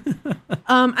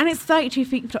 And it's 32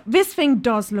 feet tall. This thing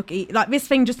does look this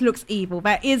thing just looks evil.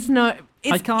 There is no...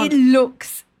 It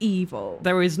looks evil.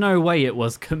 There is no way it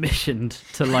was commissioned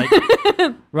to like...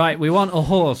 right, we want a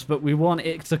horse, but we want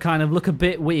it to kind of look a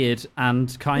bit weird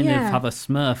and kind of have a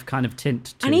Smurf kind of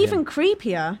tint to it. And even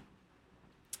creepier,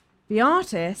 the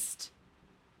artist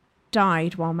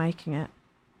died while making it.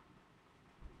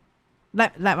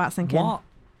 Let that sink in. What?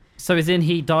 So as in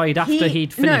he died after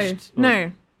he'd finished?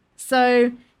 No.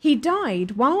 So he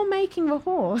died while making the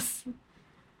horse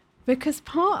because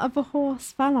part of the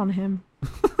horse fell on him.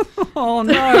 Oh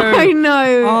no. I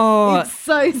know. Oh. It's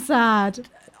so sad.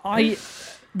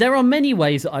 There are many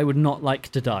ways that I would not like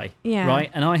to die. Yeah.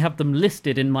 Right? And I have them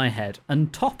listed in my head.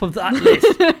 And top of that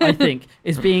list, I think,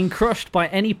 is being crushed by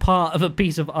any part of a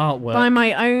piece of artwork. By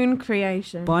my own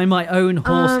creation. By my own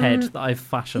horse head that I've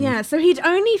fashioned. Yeah, so he'd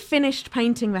only finished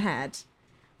painting the head.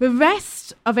 The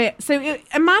rest of it... So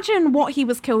imagine what he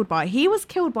was killed by. He was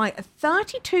killed by a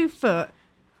 32-foot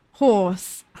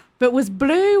horse that was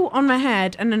blue on the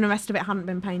head, and then the rest of it hadn't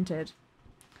been painted.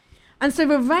 And so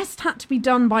the rest had to be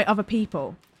done by other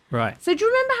people. Right. So do you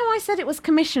remember how I said it was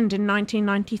commissioned in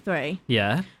 1993?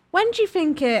 Yeah. When do you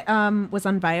think it was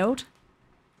unveiled?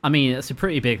 I mean, it's a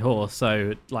pretty big horse,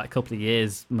 so like a couple of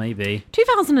years, maybe.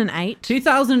 2008.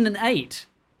 2008?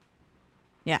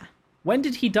 Yeah. When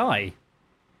did he die?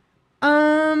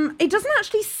 It doesn't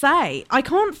actually say. I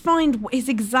can't find his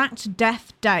exact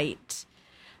death date.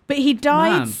 But he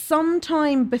died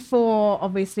sometime before,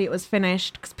 obviously, it was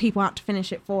finished, because people had to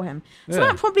finish it for him. So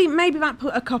that maybe that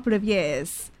put a couple of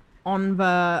years on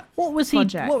the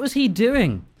project. What was he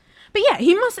doing? But yeah,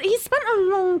 he spent a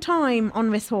long time on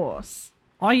this horse.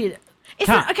 You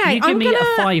give me a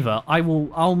fiver,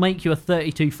 I'll make you a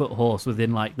 32-foot horse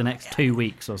within like the next 2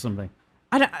 weeks or something.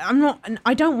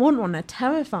 I don't want one. They're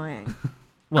terrifying.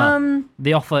 Well,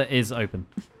 the offer is open.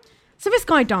 So this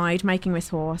guy died making this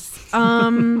horse.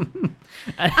 And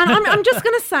I'm just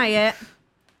going to say it.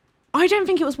 I don't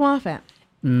think it was worth it.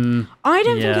 I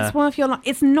don't think it's worth your life.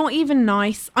 It's not even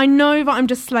nice. I know that I'm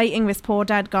just slating this poor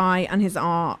dead guy and his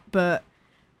art, but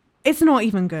it's not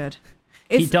even good.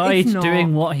 He died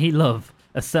doing what he loved,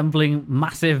 assembling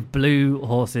massive blue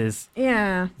horses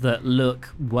that look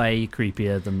way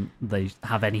creepier than they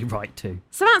have any right to.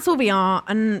 So that's all the art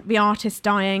and the artist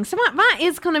dying. So that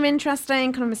is kind of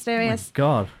interesting, kind of mysterious. Oh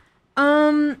my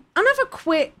God. Another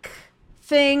quick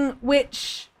thing,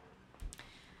 which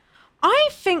I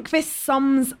think this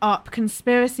sums up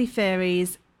conspiracy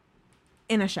theories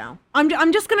in a shell. I'm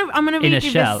gonna read in a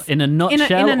shell, this. In a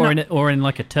nutshell, or in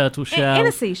like a turtle shell. In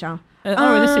a seashell. In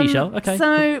a seashell. Okay.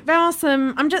 So there are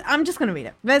some. I'm just going to read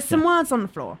it. There's some words on the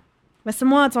floor. There's some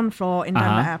words on the floor in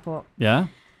Denver Airport. Yeah.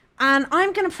 And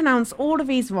I'm going to pronounce all of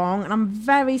these wrong, and I'm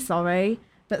very sorry.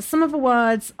 But some of the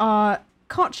words are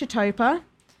Kochitopa,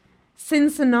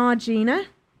 Cincinnati,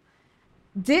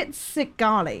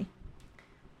 Ditsigali,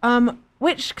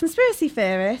 which conspiracy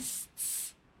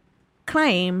theorists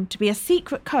claim to be a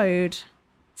secret code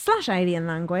 / alien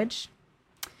language.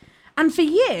 And for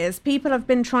years, people have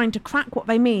been trying to crack what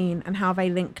they mean and how they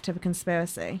link to the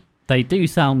conspiracy. They do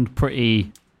sound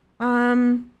pretty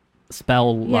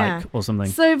spell-like or something.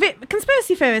 So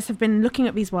conspiracy theorists have been looking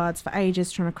at these words for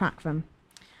ages, trying to crack them,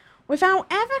 without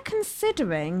ever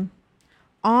considering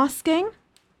asking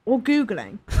or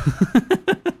Googling.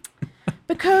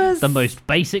 Because the most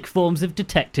basic forms of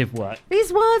detective work.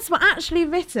 These words were actually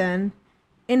written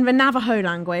in the Navajo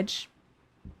language.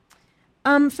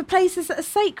 For places that are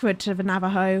sacred to the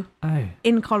Navajo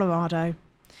in Colorado.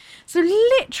 So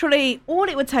literally all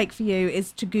it would take for you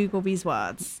is to Google these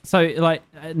words. So, like,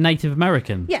 Native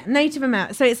American? Yeah, Native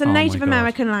American. So it's a Oh my Native God.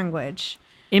 American language.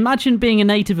 Imagine being a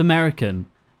Native American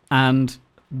and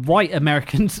white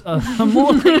Americans are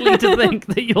more likely to think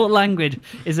that your language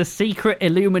is a secret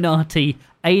Illuminati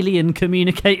alien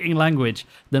communicating language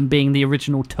than being the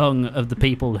original tongue of the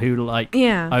people who, like,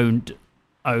 own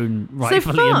rightfully so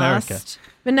first, America.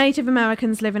 The Native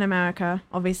Americans live in America,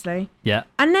 obviously. Yeah.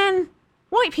 And then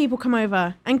white people come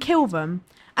over and kill them.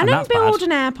 And then that's build bad.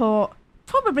 an airport,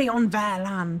 probably on their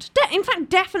land. In fact,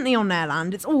 definitely on their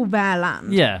land. It's all their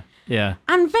land. Yeah. Yeah.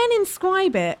 And then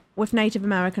inscribe it with Native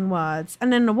American words.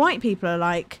 And then the white people are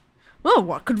like, well,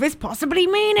 what could this possibly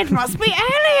mean? It must be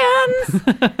aliens.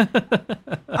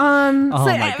 Oh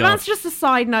so my God. that's just a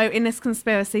side note in this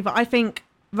conspiracy, but I think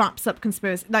wraps up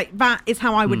conspiracy. Like, that is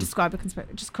how I would describe a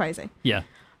conspiracy. Just crazy. Yeah.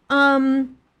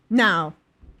 Now,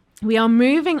 we are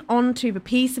moving on to the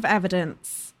piece of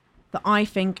evidence that I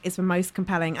think is the most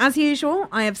compelling. As usual,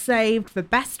 I have saved the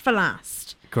best for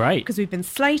last. Great. Because we've been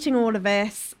slating all of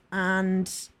this,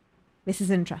 and this is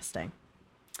interesting.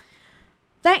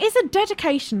 There is a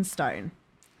dedication stone,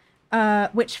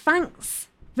 which thanks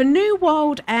the New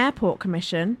World Airport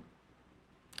Commission,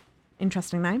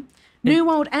 interesting name, New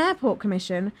World Airport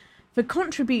Commission, for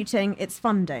contributing its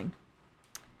funding.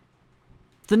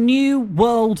 The New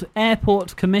World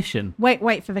Airport Commission.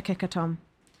 Wait for the kicker, Tom.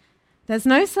 There's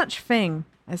no such thing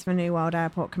as the New World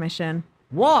Airport Commission.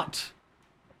 What?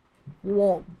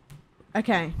 What?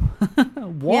 Okay.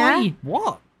 Why? Yeah?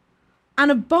 What? And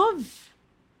above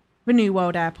the New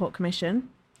World Airport Commission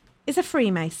is a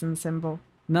Freemason symbol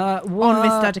No. on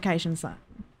this dedication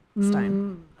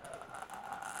stone.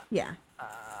 Yeah.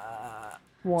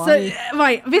 Why? So,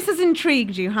 right, this has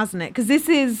intrigued you, hasn't it? Because this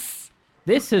is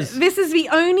the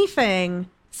only thing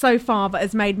so far that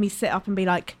has made me sit up and be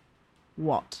like,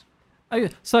 what? Oh,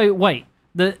 so wait,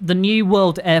 the New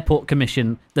World Airport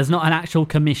Commission, there's not an actual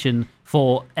commission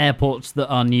for airports that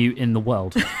are new in the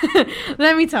world.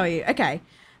 Let me tell you. Okay,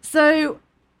 so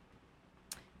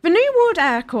the New World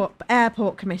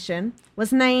Airport Commission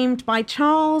was named by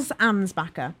Charles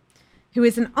Ansbacher, who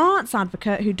is an arts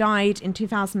advocate who died in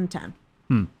 2010.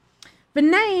 The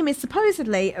name is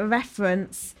supposedly a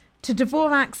reference to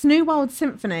Dvorak's New World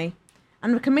Symphony,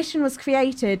 and the commission was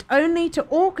created only to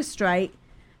orchestrate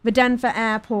the Denver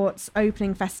airport's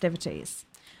opening festivities.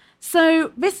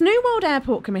 So this New World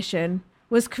Airport Commission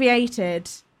was created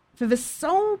for the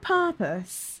sole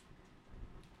purpose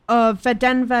of the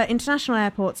Denver International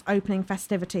Airport's opening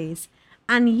festivities,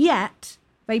 and yet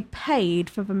they paid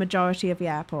for the majority of the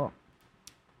airport.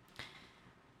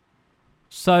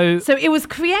 So it was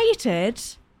created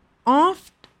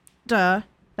after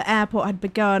the airport had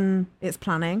begun its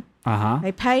planning.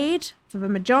 They paid for the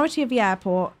majority of the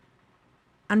airport,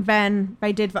 and then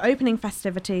they did the opening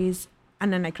festivities,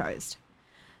 and then they closed.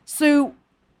 So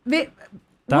where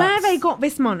they got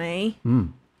this money,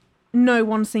 no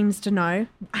one seems to know.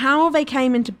 How they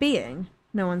came into being,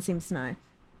 no one seems to know.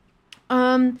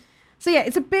 So yeah,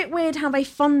 it's a bit weird how they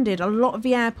funded a lot of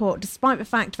the airport, despite the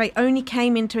fact they only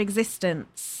came into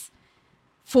existence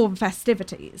for the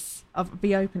festivities of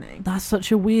the opening. that's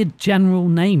such a weird general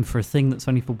name for a thing that's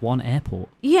only for one airport.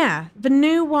 Yeah, the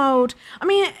New World. I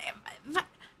mean,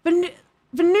 the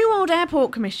New World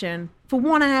Airport Commission for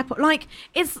one airport, like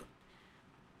it's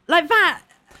like that.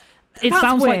 It that's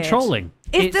sounds like weird. trolling.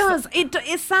 It does.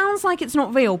 It sounds like it's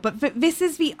not real, but this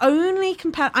is the only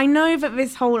I know that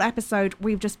this whole episode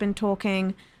we've just been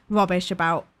talking rubbish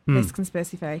about this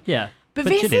conspiracy theory. Yeah. But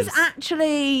this is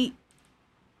actually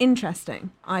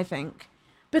interesting, I think,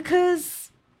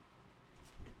 because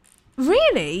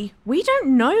really, we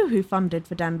don't know who funded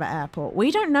the Denver airport.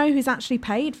 We don't know who's actually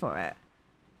paid for it.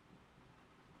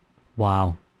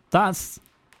 Wow. That's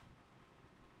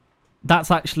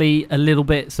actually a little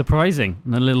bit surprising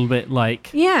and a little bit like...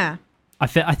 Yeah. I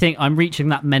think I'm reaching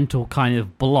that mental kind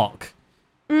of block.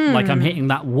 Like I'm hitting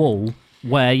that wall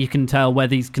where you can tell where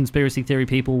these conspiracy theory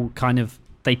people kind of...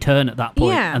 They turn at that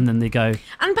point and then they go...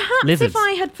 And perhaps lizards. if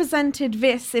I had presented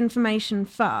this information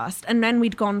first and then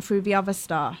we'd gone through the other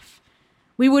stuff,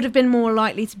 we would have been more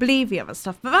likely to believe the other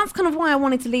stuff. But that's kind of why I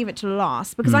wanted to leave it to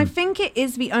last, because I think it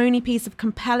is the only piece of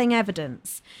compelling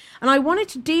evidence. And I wanted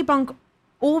to debunk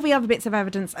all the other bits of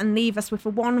evidence and leave us with the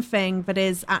one thing that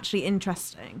is actually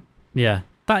interesting. Yeah,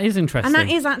 that is interesting. And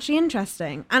that is actually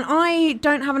interesting. And I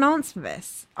don't have an answer for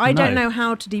this. I don't know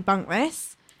how to debunk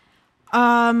this.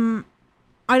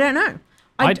 I don't know.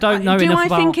 I don't know do enough I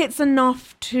about... think it's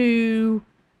enough to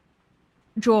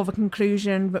draw the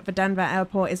conclusion that the Denver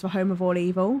airport is the home of all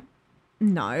evil?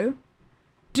 No.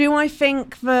 Do I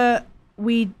think that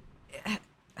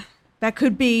There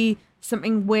could be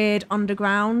something weird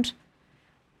underground.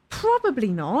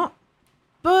 Probably not.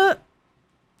 But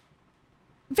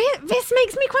this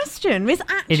makes me question. This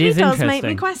actually does make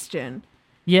me question.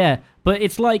 Yeah, but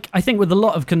it's like, I think with a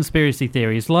lot of conspiracy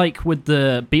theories, like with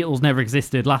the Beatles never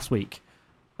existed last week,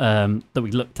 that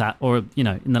we looked at, or,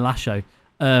 in the last show,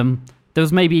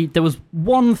 there was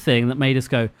one thing that made us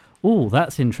go, oh,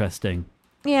 that's interesting.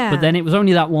 Yeah. But then it was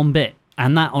only that one bit,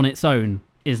 and that on its own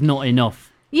is not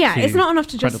enough. Yeah, it's not enough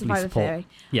to justify the theory.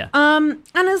 Yeah. And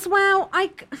as well,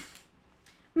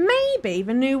 maybe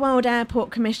the New World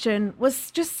Airport Commission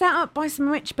was just set up by some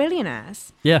rich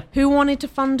billionaires. Yeah. Who wanted to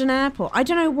fund an airport. I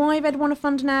don't know why they'd want to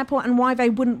fund an airport and why they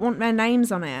wouldn't want their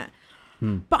names on it.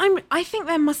 But I think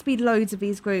there must be loads of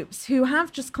these groups who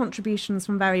have just contributions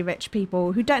from very rich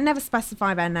people who never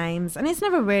specify their names, and it's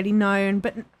never really known,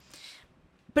 but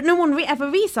no one ever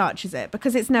researches it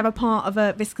because it's never part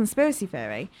of this conspiracy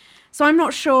theory. So I'm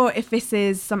not sure if this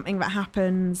is something that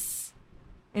happens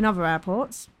in other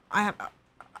airports. I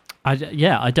don't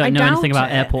know anything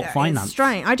about airport finance. It's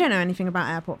strange. I don't know anything about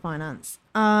airport finance.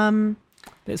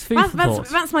 It's food for thought.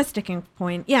 That's my sticking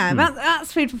point. Yeah,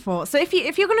 that's food for thought. So if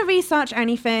you're going to research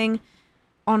anything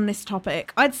on this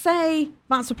topic, I'd say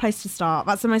that's a place to start.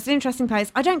 That's the most interesting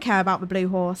place. I don't care about the Blue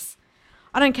Horse.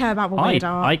 I don't care about the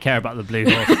radar. I care about the Blue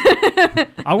Horse.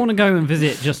 I want to go and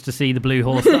visit just to see the Blue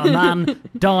Horse. That a man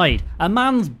died. A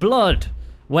man's blood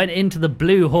went into the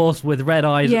Blue Horse with red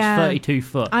eyes at 32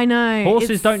 foot. I know.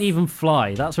 Horses don't even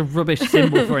fly. That's a rubbish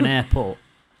symbol for an airport.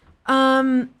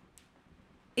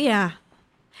 Yeah.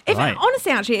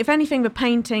 Honestly, actually, if anything, the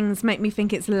paintings make me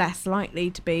think it's less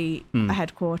likely to be a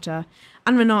headquarter.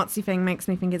 And the Nazi thing makes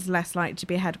me think it's less likely to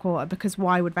be a headquarter because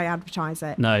why would they advertise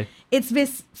it? No. It's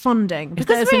this funding.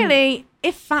 Because really,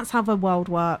 if that's how the world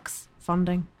works,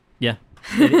 funding. Yeah,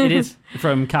 it is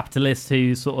from capitalists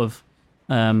who sort of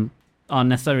aren't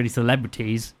necessarily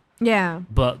celebrities. Yeah.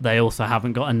 But they also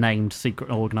haven't got a named secret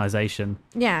organisation.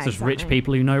 Yeah, So it's rich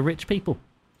people who know rich people.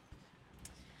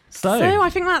 So I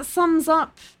think that sums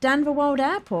up Denver World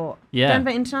Airport. Yeah. Denver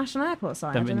International Airport,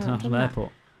 sorry. Denver International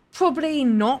Airport. Probably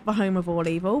not the home of all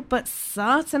evil, but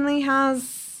certainly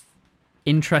has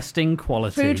interesting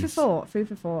qualities. Food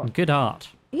for thought. Good art.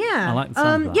 Yeah. I like the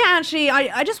sound of that. Yeah, actually,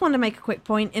 I just want to make a quick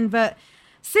point in that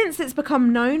since it's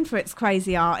become known for its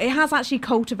crazy art, it has actually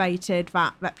cultivated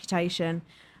that reputation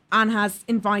and has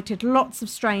invited lots of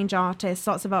strange artists,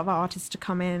 lots of other artists to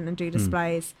come in and do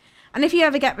displays. And if you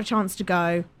ever get the chance to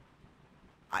go,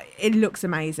 it looks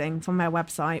amazing from their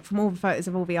website. From all the photos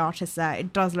of all the artists there,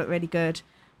 it does look really good.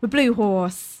 The Blue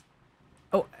Horse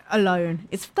alone,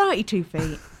 it's 32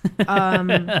 feet.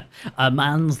 A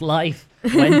man's life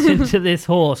went into this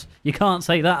horse. You can't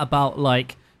say that about,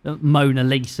 like, Mona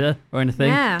Lisa or anything.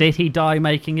 Yeah. Did he die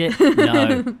making it?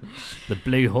 No. The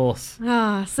Blue Horse.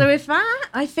 So with that,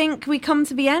 I think we come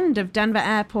to the end of Denver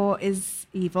Airport is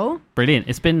Evil. Brilliant.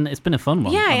 It's been a fun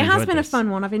one. Yeah, it has been a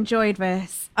fun one. I've enjoyed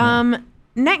this.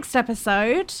 Next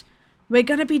episode, we're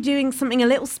going to be doing something a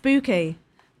little spooky.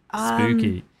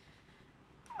 Spooky.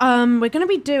 We're going to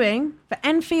be doing the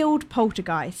Enfield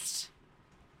Poltergeist.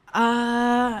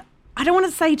 I don't want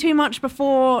to say too much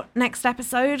before next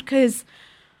episode because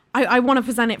I want to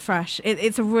present it fresh.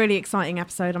 It's a really exciting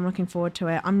episode. I'm looking forward to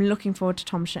it. I'm looking forward to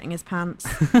Tom shitting his pants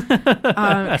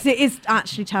because it is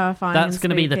actually terrifying. That's going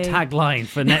to be the tagline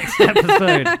for next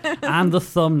episode and the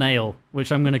thumbnail,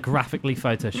 which I'm going to graphically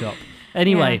Photoshop.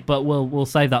 Anyway, but we'll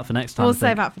save that for next time. We'll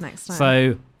save that for next time.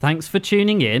 So thanks for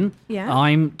tuning in. Yeah.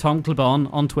 I'm Tom Clabon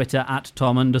on Twitter at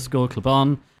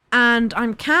Tom_Clabon. And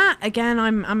I'm Kat. Again,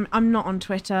 I'm not on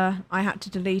Twitter. I had to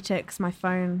delete it because my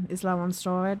phone is low on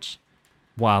storage.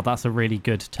 Wow, that's a really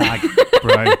good tag,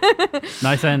 bro.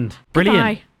 Nice end. Brilliant.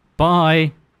 Goodbye.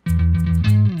 Bye.